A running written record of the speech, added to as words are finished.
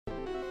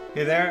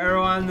Hey there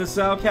everyone, this is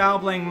SoCal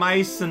playing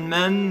Mice and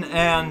Men,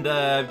 and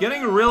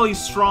getting a really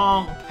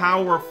strong,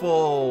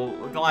 powerful,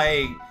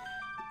 like,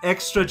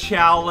 extra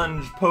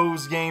challenge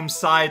post-game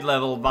side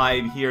level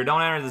vibe here.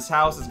 Don't enter this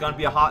house, it's gonna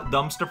be a hot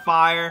dumpster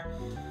fire.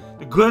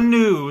 The good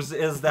news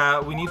is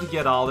that we need to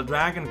get all the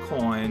dragon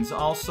coins.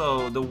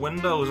 Also, the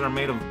windows are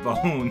made of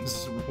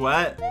bones.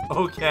 What?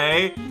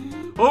 Okay.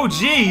 Oh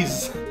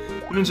jeez!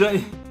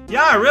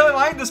 Yeah, I really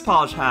like this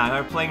polish hat.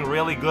 I'm playing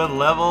really good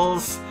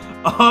levels.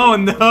 Oh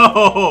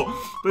no!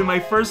 But my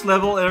first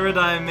level error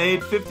that I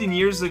made 15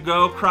 years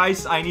ago,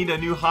 Christ, I need a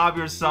new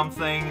hobby or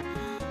something.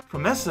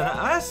 From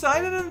SNN, I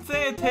didn't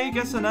take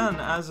SNN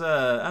as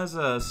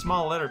a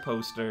small letter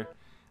poster.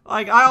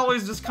 Like, I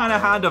always just kind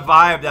of had the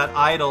vibe that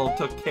Idol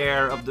took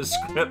care of the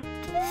script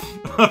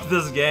of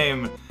this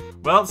game.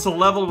 Well, it's a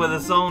level with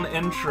its own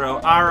intro.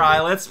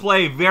 Alright, let's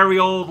play very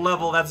old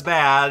level that's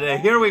bad.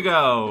 Here we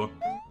go.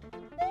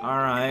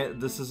 Alright,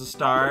 this is a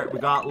start. We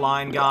got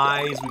line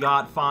guys, we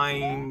got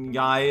fine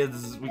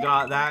guys, we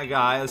got that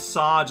guy.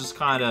 Saw just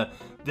kind of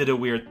did a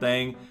weird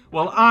thing.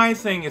 Well, I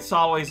think it's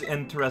always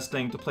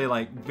interesting to play,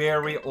 like,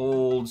 very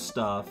old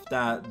stuff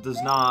that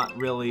does not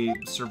really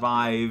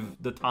survive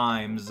the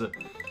times.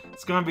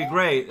 It's gonna be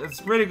great.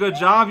 It's a pretty good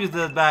job you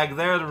did back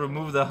there to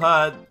remove the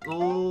HUD.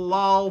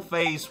 Lol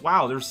face.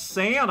 Wow, there's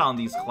sand on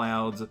these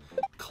clouds.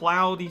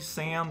 Cloudy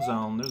sand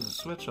zone. There's a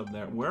switch up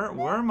there. Where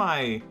am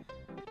I...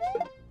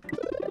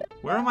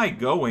 Where am I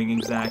going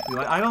exactly?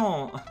 Like,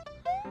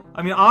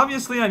 I mean,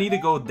 obviously I need to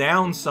go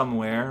down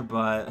somewhere,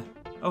 but...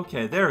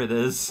 Okay, there it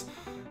is.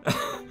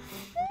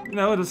 You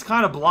know, it was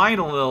kind of blind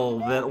a little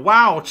bit.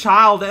 Wow,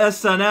 child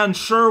SNN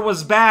sure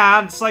was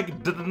bad. It's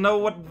like, didn't know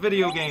what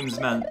video games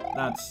meant.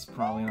 That's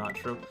probably not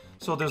true.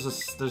 So there's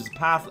a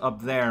path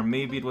up there.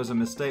 Maybe it was a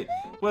mistake.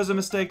 It was a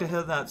mistake to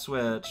hit that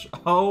switch.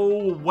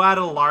 Oh, what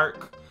a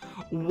lark.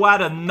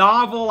 What a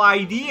novel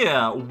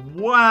idea.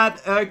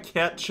 What a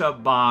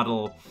ketchup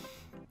bottle.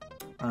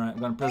 Alright, I'm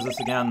gonna press this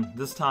again.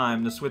 This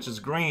time, the switch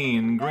is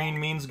green. Green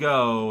means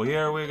go.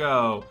 Here we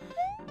go.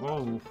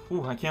 Whoa,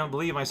 whew, I can't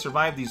believe I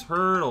survived these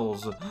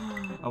hurdles.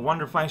 I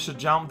wonder if I should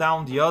jump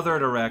down the other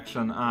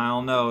direction. I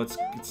don't know,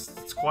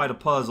 it's quite a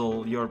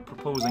puzzle you're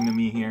proposing to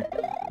me here.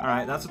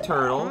 Alright, that's a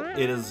turtle.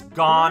 It is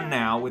gone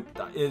now. It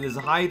is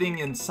hiding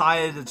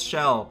inside its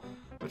shell,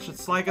 which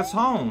it's like it's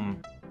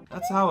home.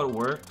 That's how it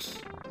works.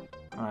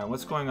 Alright,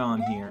 what's going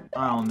on here?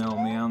 I don't know,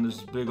 man.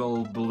 There's big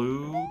old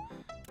blue.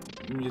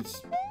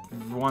 It's...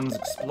 One's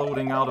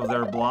exploding out of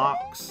their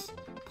blocks.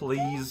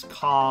 Please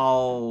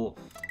call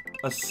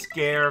a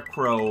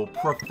scarecrow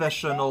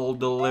professional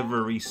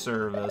delivery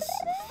service.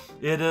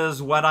 It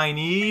is what I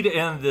need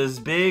in this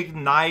big,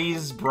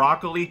 nice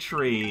broccoli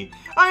tree.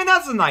 I mean,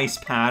 that's a nice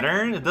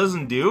pattern. It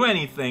doesn't do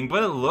anything,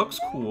 but it looks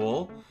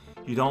cool.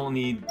 You don't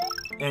need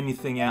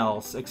anything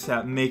else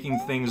except making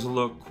things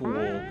look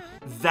cool.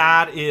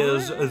 That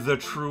is the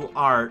true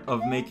art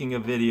of making a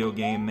video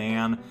game,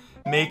 man.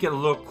 Make it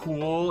look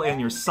cool,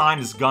 and your sign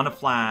is gonna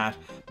flash.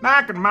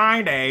 Back in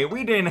my day,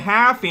 we didn't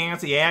have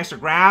fancy extra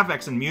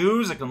graphics and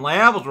music, and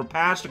levels were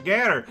patched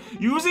together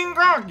using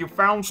gunk you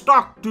found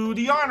stuck to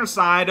the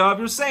underside of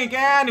your sink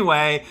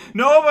anyway.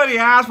 Nobody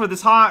asked for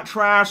this hot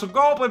trash, so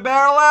go play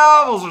better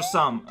levels or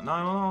something. No,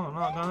 I'm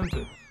not going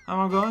to. I'm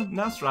not going?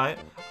 That's right.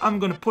 I'm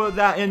gonna put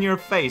that in your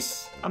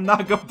face. I'm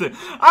not going to.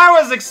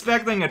 I was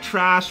expecting a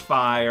trash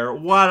fire.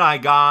 What I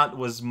got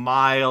was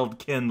mild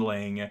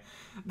kindling.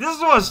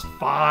 This was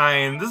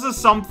fine. This is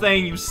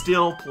something you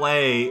still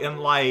play in,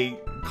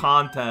 like,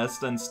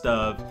 contests and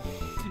stuff.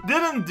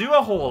 Didn't do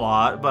a whole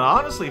lot, but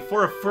honestly,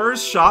 for a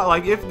first shot,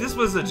 like, if this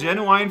was a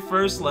genuine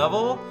first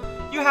level,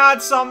 you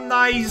had some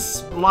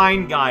nice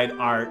line guide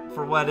art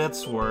for what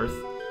it's worth.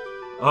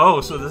 Oh,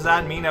 so does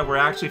that mean that we're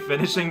actually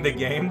finishing the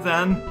game,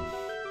 then?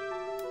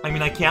 I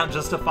mean, I can't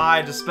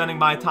justify just spending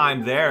my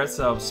time there,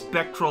 so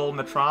Spectral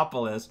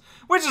Metropolis,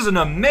 which is an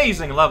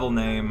amazing level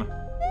name.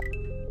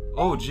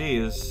 Oh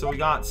geez, so we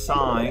got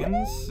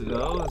signs.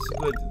 Oh,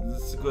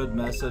 that's a good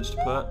message to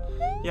put.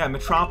 Yeah,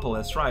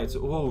 Metropolis, right. So,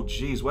 oh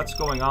geez, what's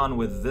going on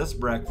with this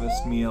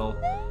breakfast meal?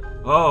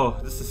 Oh,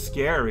 this is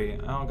scary.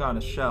 I don't got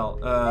a shell.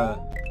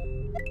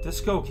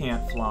 Disco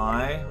can't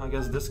fly. I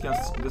guess this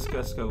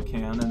disco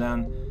can, and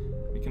then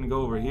we can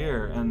go over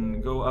here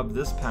and go up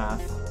this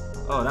path.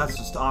 Oh, that's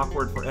just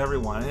awkward for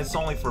everyone. And it's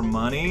only for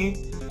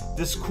money?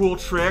 This cool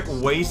trick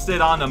wasted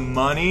on the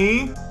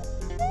money?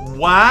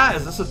 What?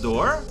 Is this a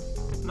door?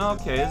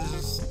 Okay,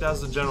 that's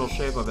the general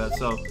shape of it,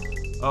 so...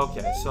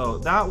 Okay, so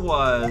that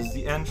was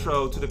the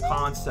intro to the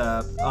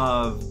concept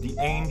of the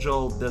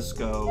Angel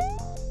Disco.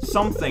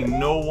 Something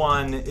no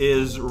one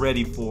is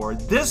ready for.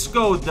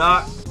 Disco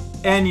Duck,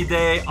 any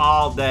day,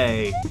 all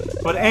day.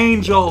 But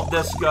Angel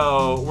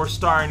Disco, we're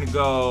starting to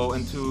go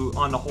into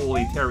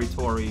unholy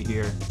territory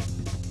here.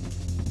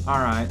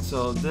 Alright,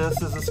 so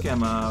this is a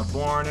schema,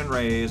 born and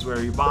raised,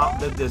 where you bop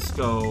the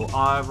disco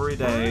every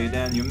day,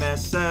 then you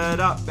mess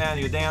it up and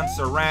you dance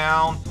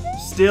around,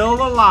 still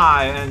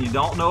alive, and you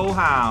don't know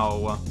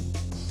how.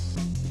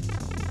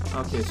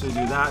 Okay, so you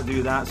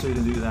do that, so you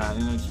do that,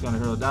 and it's gonna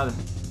hurt that.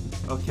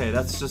 Okay,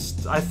 that's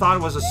just... I thought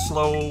it was a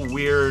slow,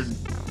 weird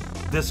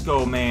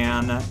disco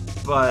man,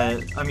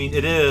 but... I mean,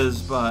 it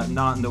is, but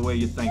not in the way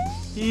you think.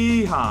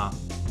 Hee-haw.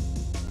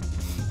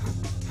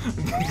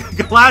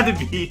 Glad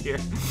to be here.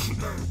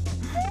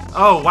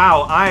 Oh,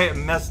 wow, I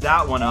messed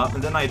that one up,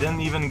 and then I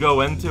didn't even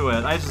go into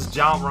it. I just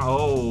jumped...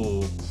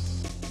 Oh.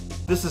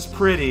 This is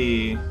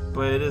pretty,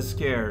 but it is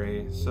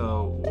scary.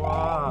 So,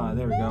 wow,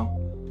 there we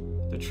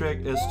go. The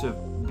trick is to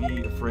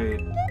be afraid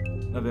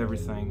of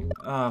everything.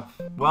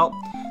 Well,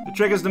 the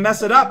trick is to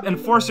mess it up and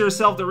force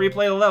yourself to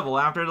replay the level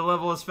after the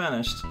level is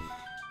finished.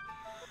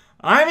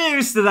 I'm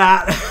used to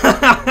that.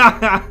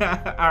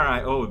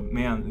 Alright, oh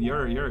man,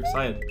 you're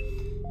excited.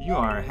 You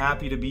are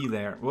happy to be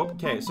there.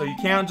 Okay, so you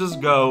can't just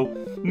go.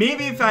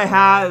 Maybe if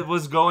I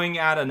was going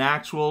at an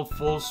actual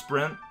full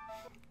sprint,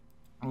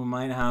 we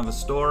might have a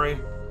story.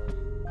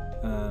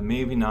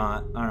 Maybe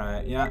not.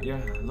 Alright, yeah,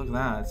 look at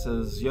that. It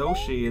says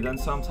Yoshi, then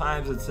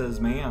sometimes it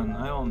says, man,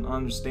 I don't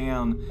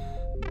understand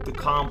the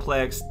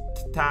complex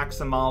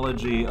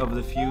taxonology of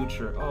the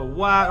future. Oh,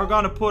 what? We're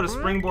gonna put a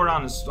springboard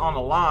on the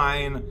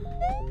line?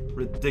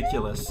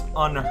 Ridiculous.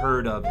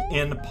 Unheard of.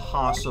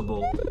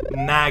 Impossible.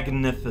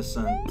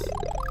 Magnificent.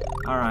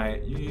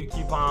 Alright, you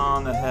keep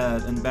on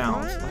ahead and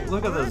bounce. Like,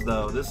 look at this,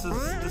 though. This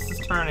is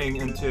turning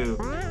into...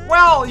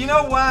 Well, you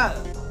know what?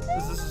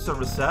 Is this a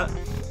reset?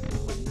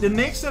 It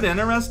makes it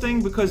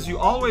interesting because you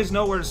always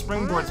know where the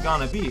springboard's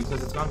gonna be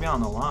because it's gonna be on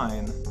the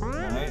line,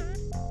 right?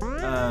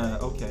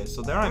 Okay,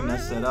 so there I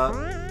messed it up.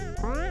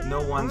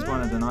 No one's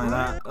gonna deny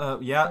that.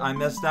 Yeah, I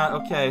messed that.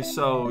 Okay,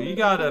 so you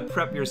gotta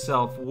prep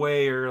yourself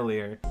way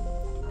earlier.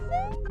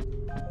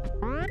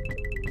 I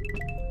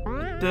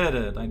did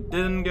it. I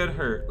didn't get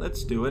hurt.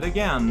 Let's do it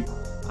again.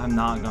 I'm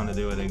not gonna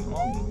do it again.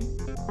 Well, maybe.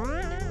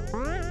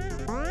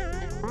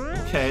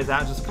 Okay,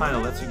 that just kind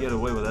of lets you get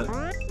away with it.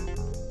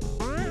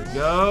 Here we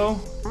go.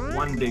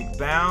 One big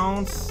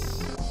bounce.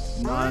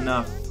 Not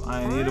enough.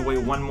 I need to wait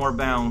one more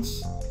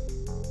bounce.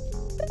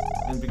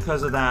 And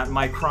because of that,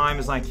 my crime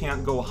is I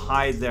can't go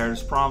hide there.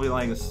 There's probably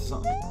like a... It's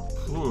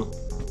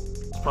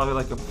probably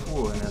like a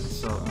pool in it.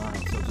 So,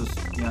 alright, so just,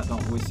 yeah,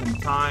 don't waste any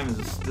time.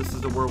 This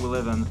is the world we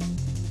live in.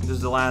 This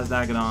is the last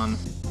Dagadon.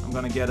 I'm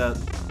gonna get it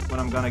when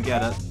I'm gonna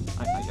get it.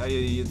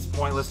 It's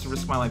pointless to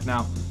risk my life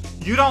now.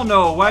 You don't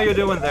know what you're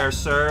doing there,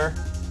 sir.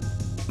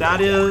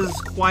 That is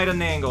quite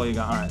an angle you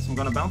got. Alright, so I'm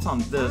gonna bounce on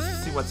this,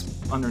 see what's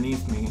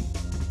underneath me.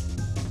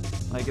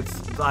 Like,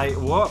 it's like,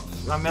 whoop,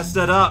 I messed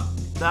it up.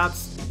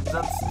 That's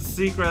the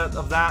secret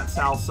of that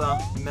salsa.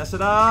 Mess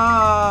it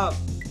up!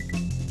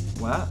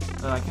 What?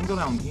 I can go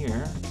down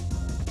here.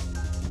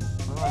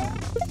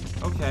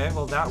 Okay,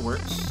 well that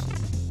works.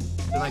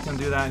 Then I can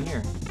do that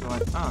here. So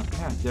like, oh,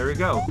 yeah, there we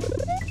go.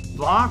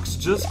 Blocks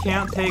just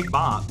can't take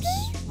bops.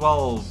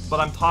 Well, but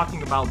I'm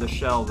talking about the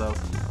shell, though.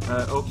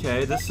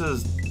 Okay, this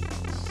is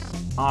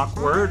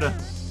awkward, to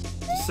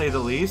say the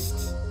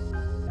least.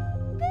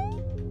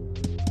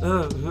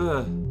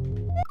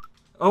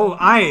 Oh,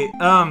 I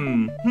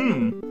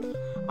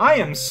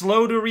am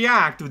slow to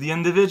react to the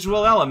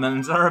individual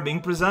elements that are being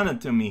presented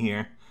to me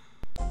here.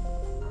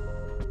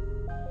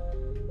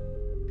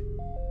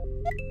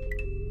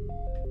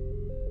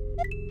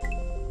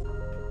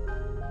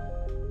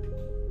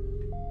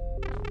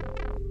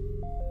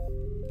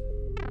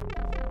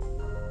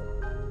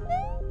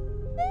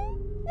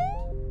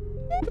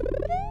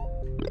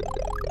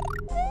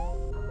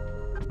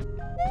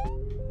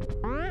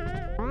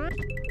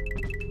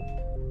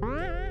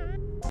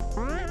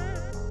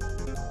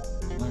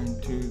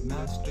 To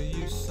master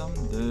you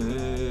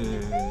someday.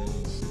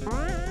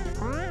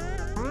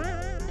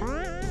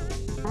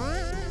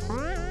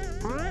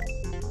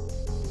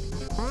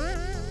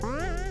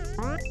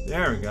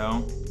 There we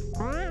go.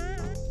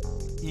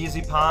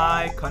 Easy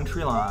pie,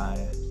 country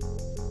lie.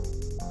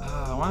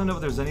 I want to know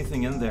if there's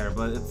anything in there,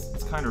 but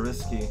it's kind of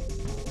risky.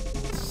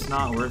 It's just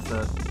not worth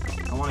it.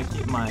 I want to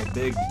keep my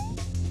big...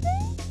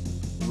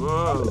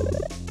 Whoa.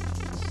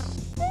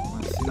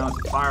 Let's see, now it's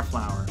a fire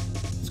flower.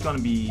 It's going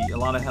to be a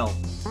lot of help.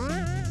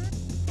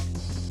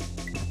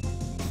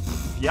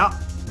 Yep.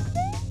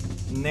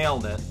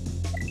 Nailed it.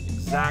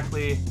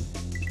 Exactly.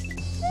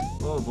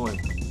 Oh boy.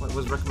 What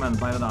was recommended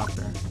by the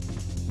doctor?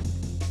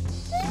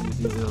 So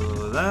you do a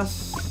little of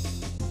this.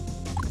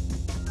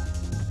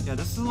 Yeah,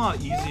 this is a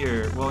lot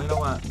easier. Well, you know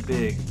what?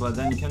 Big. But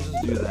then you can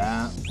just do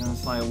that. And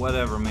it's like,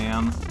 whatever,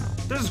 man.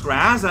 There's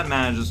grass that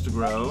manages to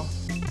grow.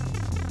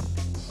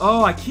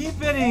 Oh, I keep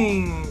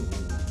getting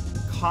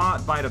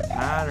caught by the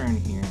pattern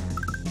here.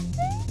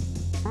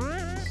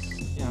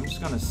 Yeah, I'm just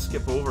gonna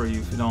skip over you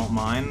if you don't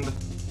mind.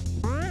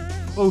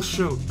 Oh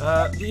shoot,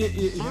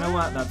 you know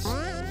what, that's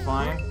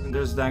fine. And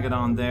there's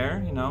Dagadon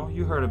there, you know,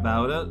 you heard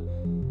about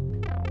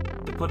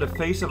it. They put the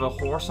face of a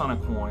horse on a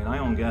coin, I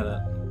don't get it.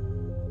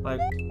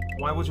 Like,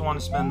 why would you want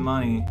to spend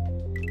money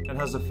that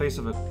has the face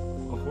of a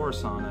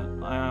horse on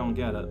it? I don't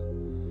get it.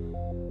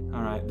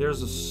 Alright,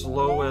 there's the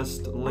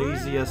slowest,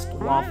 laziest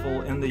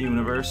waffle in the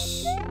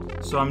universe.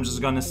 So I'm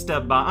just gonna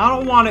step by. I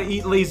don't want to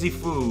eat lazy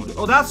food.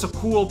 Oh, that's a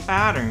cool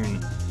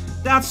pattern.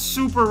 That's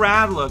super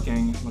rad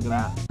looking. Look at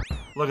that.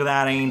 Look at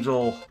that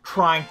angel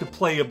trying to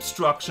play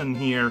obstruction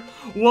here.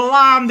 Well,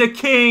 I'm the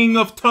king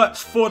of touch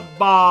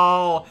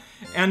football,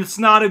 and it's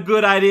not a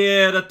good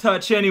idea to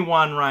touch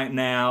anyone right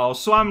now,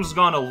 so I'm just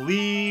gonna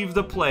leave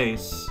the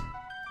place.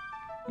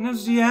 And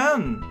it's the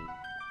end.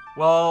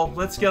 Well,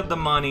 let's get the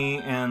money,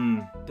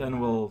 and then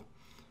we'll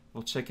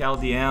check out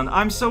the end.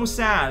 I'm so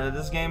sad that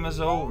this game is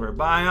over,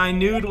 but I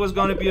knew it was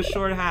gonna be a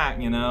short hack,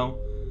 you know?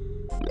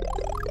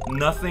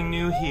 Nothing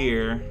new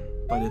here,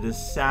 but it is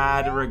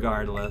sad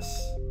regardless.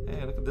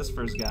 Hey, look at this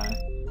first guy.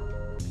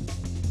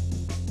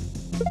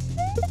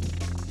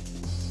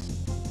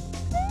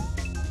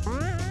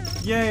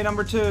 Yay,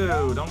 number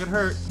 2! Don't get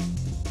hurt.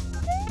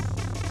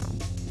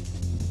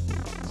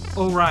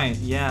 Oh, right,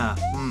 yeah,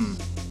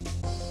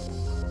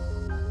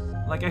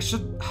 Like, I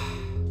should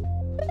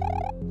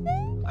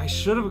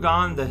have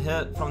gone the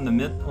hit from the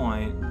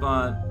midpoint,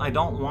 but I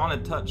don't want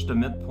to touch the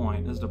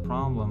midpoint is the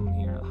problem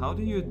here. How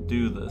do you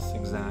do this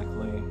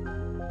exactly?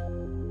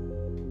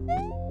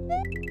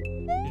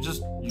 You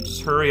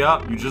just hurry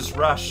up, you just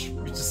rush.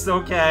 You just,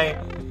 okay,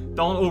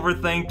 don't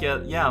overthink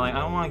it. Yeah, like, I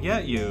don't want to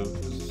get you.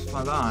 If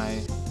I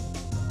die,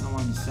 I don't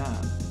want to be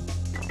sad.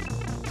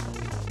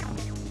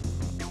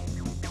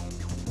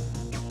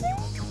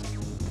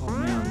 Oh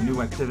man,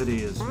 new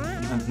activities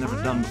I've never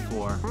done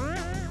before.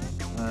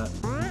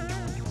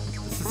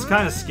 This is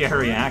kind of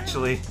scary,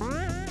 actually.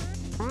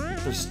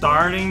 They're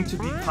starting to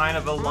be kind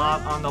of a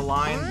lot on the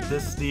line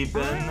this deep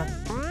in.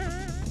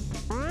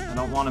 I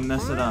don't want to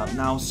mess it up.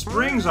 Now,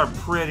 springs are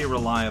pretty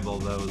reliable,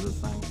 though, is the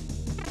thing.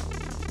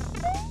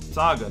 It's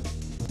all good.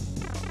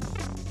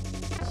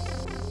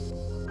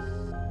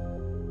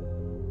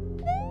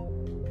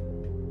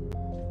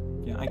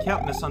 Yeah, I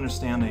kept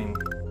misunderstanding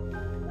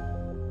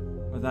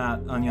what that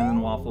Onion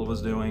and Waffle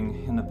was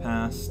doing in the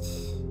past.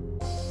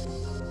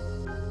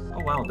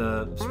 Oh wow,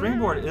 the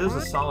springboard is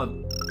a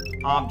solid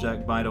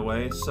object, by the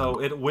way, so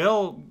it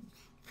will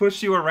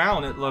push you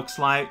around, it looks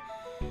like.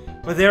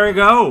 But there we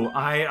go.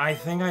 I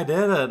think I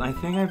did it. I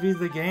think I beat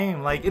the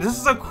game. Like, this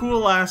is a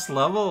cool-ass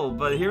level,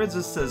 but here it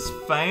just says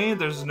fin.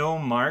 There's no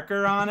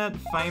marker on it.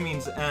 Fin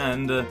means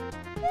end.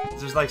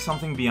 There's like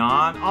something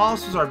beyond. All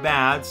those are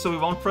bad, so we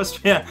won't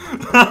frustrate.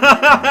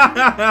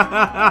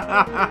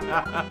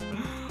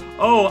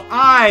 Oh,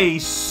 I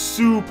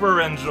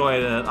super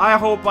enjoyed it. I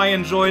hope I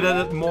enjoyed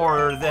it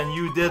more than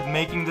you did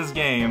making this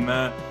game.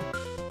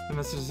 The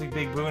message is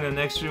Big Boo in the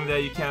next room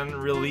that you can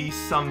release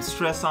some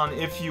stress on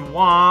if you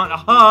want.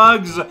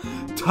 Hugs!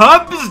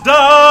 Tubsda!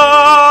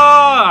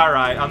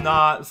 Alright, I'm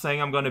not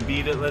saying I'm gonna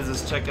beat it. Let's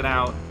just check it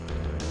out.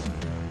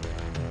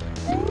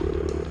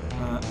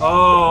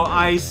 Oh,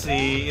 I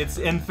see. It's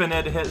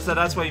infinite hit. So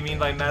that's what you mean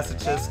by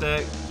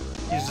masochistic.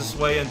 He's just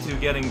way into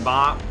getting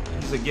bop.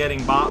 He's a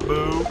getting bop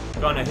boo.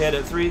 Gonna hit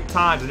it 3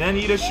 times and then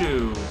eat a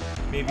shoe.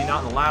 Maybe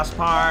not in the last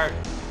part.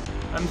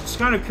 I'm just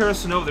kind of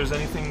curious to know if there's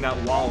anything that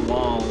wall.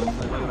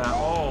 Like, look at that.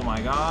 Oh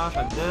my gosh,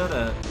 I did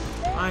it.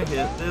 I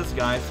hit this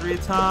guy 3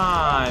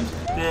 times.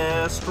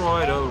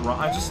 Destroyed a rock.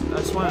 I just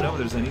want to know if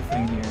there's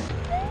anything here.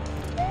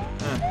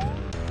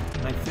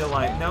 And I feel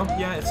like, no,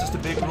 yeah, it's just a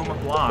big room of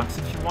blocks.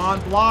 If you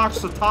want blocks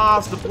to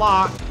toss the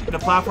block, and the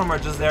platform are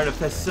just there to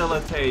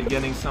facilitate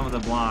getting some of the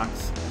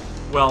blocks.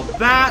 Well,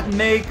 that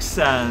makes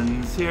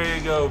sense. Here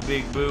you go,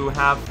 Big Boo.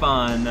 Have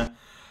fun.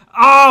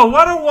 Oh,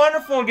 what a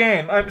wonderful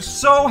game. I'm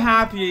so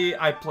happy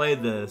I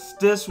played this.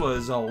 This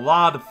was a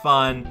lot of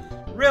fun.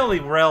 Really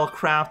well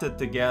crafted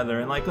together.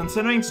 And like,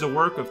 considering it's the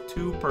work of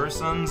 2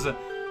 persons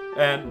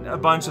and a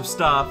bunch of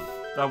stuff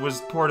that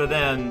was ported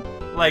in,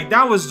 like,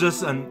 that was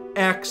just an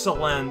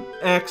excellent,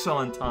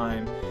 excellent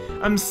time.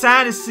 I'm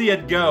sad to see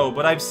it go,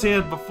 but I've seen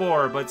it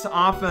before. But it's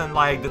often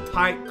like the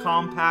tight,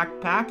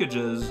 compact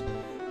packages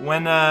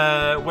when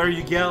where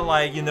you get,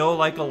 like, you know,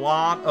 like a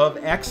lot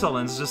of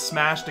excellence just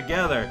smashed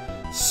together.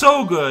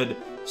 So good.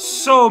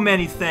 So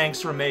many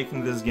thanks for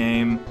making this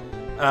game.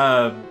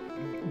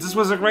 This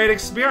was a great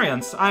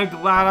experience. I'm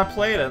glad I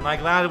played it, and I'm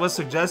glad it was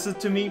suggested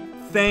to me.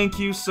 Thank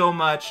you so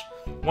much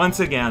once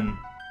again.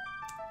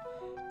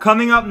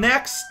 Coming up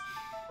next,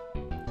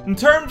 in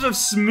terms of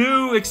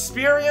smooth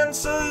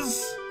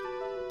experiences,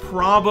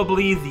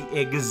 probably the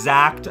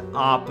exact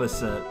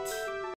opposite.